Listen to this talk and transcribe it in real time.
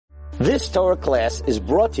This Torah class is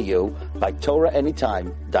brought to you by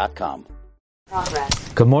TorahAnytime.com.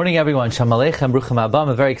 Good morning, everyone. Shalom Aleichem, Bruchim Haba.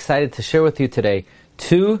 I'm very excited to share with you today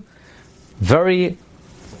two very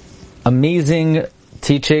amazing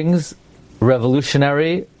teachings,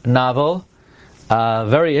 revolutionary novel,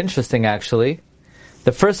 very interesting actually.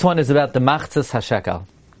 The first one is about the Machzas HaShekel.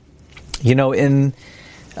 You know, in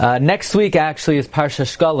next week actually is Parsha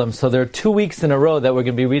Shkalim, so there are 2 weeks in a row that we're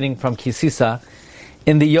going to be reading from Sisa.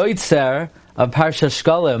 In the Yoitzer of Parsha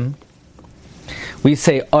Shkalim, we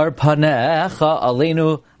say, Ar panecha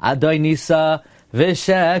aleinu adai nisa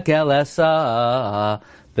v'shekel esa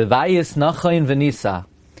b'vayis nachayin v'nisa.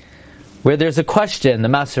 Where there's a question, the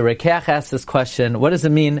Master Rekeach asks this question, what does it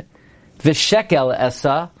mean? V'shekel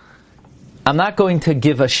esa. I'm not going to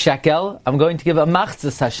give a shekel, I'm going to give a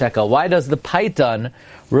machzas ha-shekel. Why does the Paitan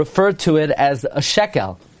refer to it as a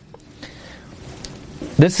shekel?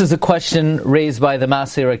 This is a question raised by the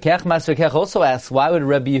Maser Rekeach. Maser Rekeach also asks, why would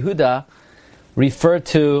Rabbi Yehuda refer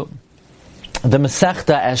to the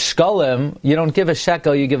Masechta as shkalim? You don't give a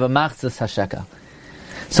shekel, you give a machzas ha-shekel.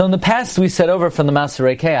 So in the past we said over from the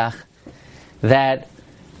Maser Rekeach that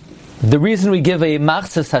the reason we give a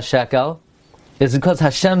machzas ha-shekel is because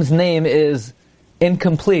Hashem's name is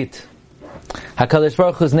incomplete. HaKadosh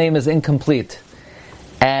Baruch Hu's name is incomplete.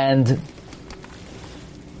 And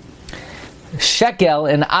shekel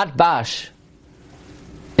in Atbash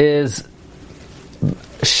is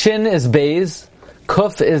Shin is Beis,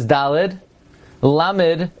 Kuf is Dalid,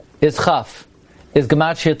 Lamed is Chaf, is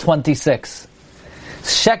Gematria 26.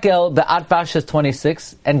 Shekel, the Atbash is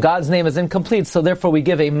 26, and God's name is incomplete, so therefore we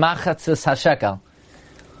give a Machatzis HaShekel.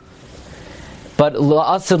 But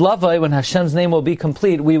La'asid Lavai, when Hashem's name will be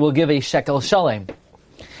complete, we will give a Shekel Shalem.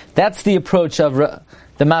 That's the approach of the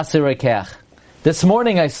Maser Rekeach. This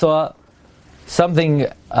morning I saw something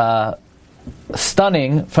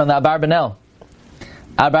stunning from the Ababrbanel.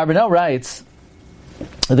 Ababrbanel writes,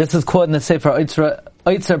 this is quoted in the Sefer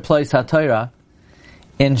Oitzer Plois HaTorah,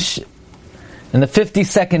 in the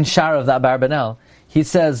 52nd shar of the Ababrbanel, he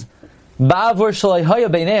says, Ba'avur shalai haya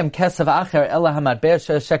beineim kesav acher ela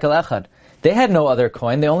hamatbe'er shekel echad. They had no other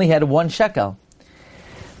coin, they only had 1 shekel.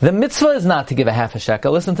 The mitzvah is not to give a half a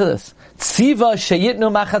shekel. Listen to this. Tziva sheyitnu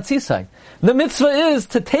machatzisai. The mitzvah is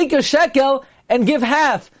to take a shekel and give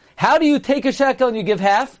half. How do you take a shekel and you give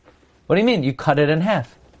half? What do you mean? You cut it in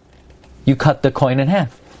half. You cut the coin in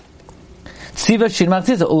half.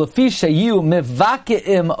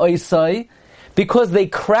 Because they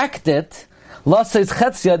cracked it,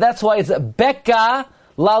 that's why it's beka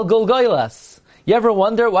lal golgoilas. You ever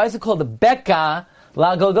wonder, why is it called a beka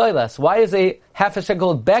lal golgoilas? Why is a half a shekel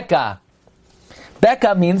called beka?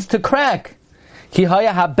 Beka means to crack. You cracked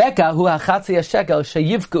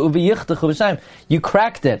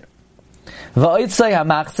it.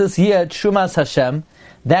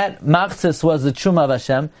 That machzis was the truma of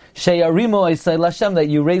Hashem. That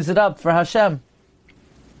you raise it up for Hashem.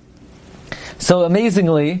 So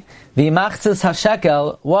amazingly, the machzis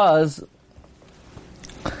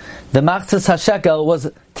ha-shekel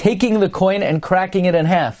was taking the coin and cracking it in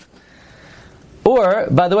half. Or,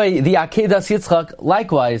 by the way, the Akeidas Yitzchak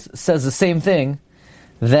likewise says the same thing,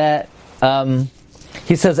 that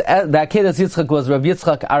he says the Akeidas Yitzchak was Rabbi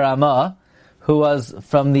Yitzchak Arama, who was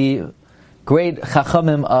from the great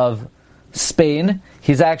Chachamim of Spain.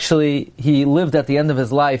 He lived at the end of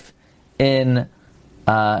his life in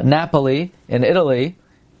Napoli, in Italy,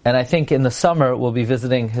 and I think in the summer we'll be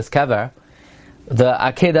visiting his kever. The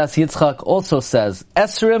Akeidas Yitzchak also says,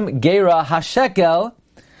 Esrim Geira HaShekel.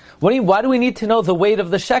 Why do we need to know the weight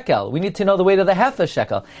of the shekel? We need to know the weight of the half a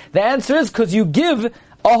shekel. The answer is because you give a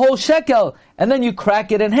whole shekel and then you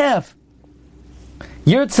crack it in half.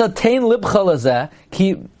 Yirtza tein libcha lazeh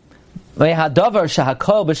ki mehadavar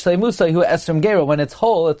shahakol b'shleimusa hu esrim geira. When it's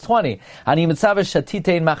whole, it's 20. Ani mitzav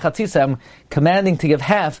shatitein machatzisa. I'm commanding to give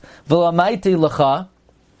half. V'lamaiti lecha.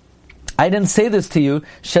 I didn't say this to you.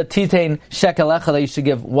 Shatitein shekel echa, that you should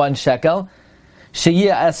give 1 shekel.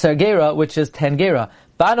 Sheyia eser geira, which is 10 geira.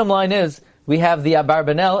 Bottom line is, we have the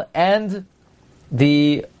Ababrbanel and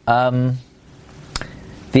the Akeidas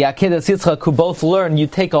Yitzchak, who both learn you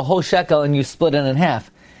take a whole shekel and you split it in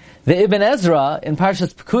half. The Ibn Ezra in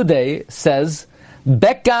Parshas Pekudei says,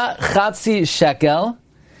 Beka chatzi shekel,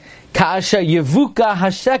 ka'asher yevuka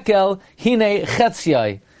hashekel hine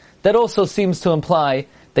chetziyai. That also seems to imply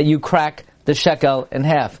that you crack the shekel in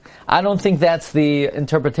half. I don't think that's the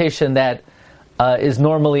interpretation that is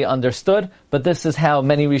normally understood, but this is how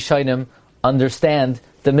many Rishonim understand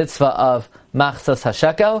the mitzvah of Machzas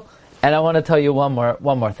HaShekel. And I want to tell you one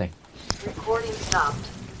more thing. Recording stopped.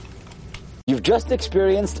 You've You've just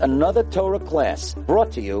experienced another Torah class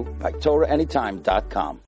brought to you by TorahAnytime.com.